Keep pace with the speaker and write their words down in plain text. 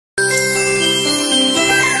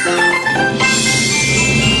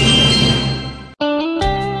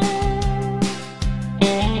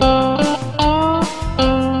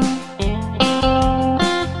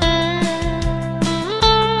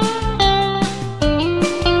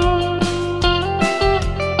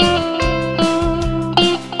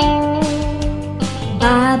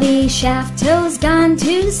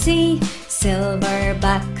see silver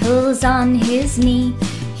buckles on his knee.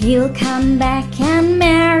 He'll come back and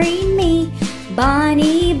marry me.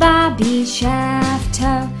 Bonny Bobby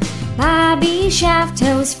Shafto. Bobby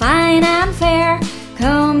Shafto's fine and fair,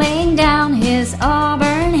 combing down his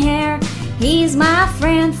auburn hair. He's my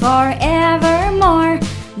friend forevermore,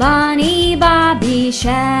 Bonny Bobby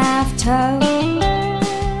Shafto.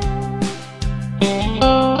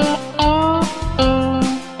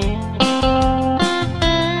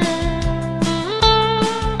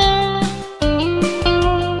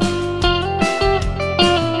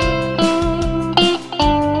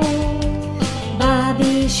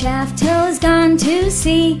 Shafto's gone to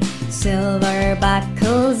sea, silver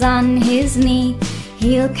buckles on his knee.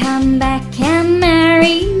 He'll come back and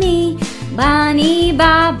marry me, Bonny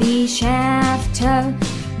Bobby Shafto.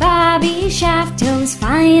 Bobby Shafto's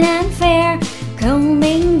fine and fair,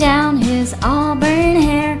 combing down his auburn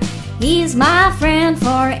hair. He's my friend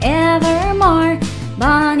forevermore,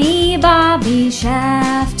 Bonny Bobby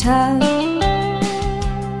Shafto.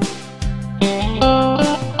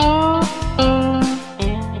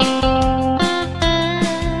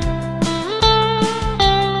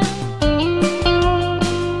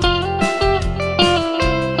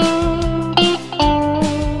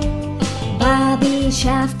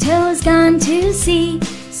 Shafto's gone to sea,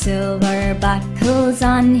 silver buckles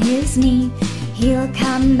on his knee. He'll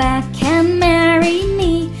come back and marry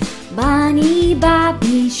me, Bonny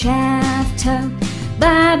Bobby Shafto.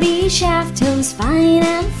 Bobby Shafto's fine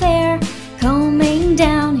and fair, combing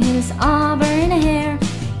down his auburn hair.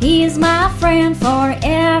 He's my friend for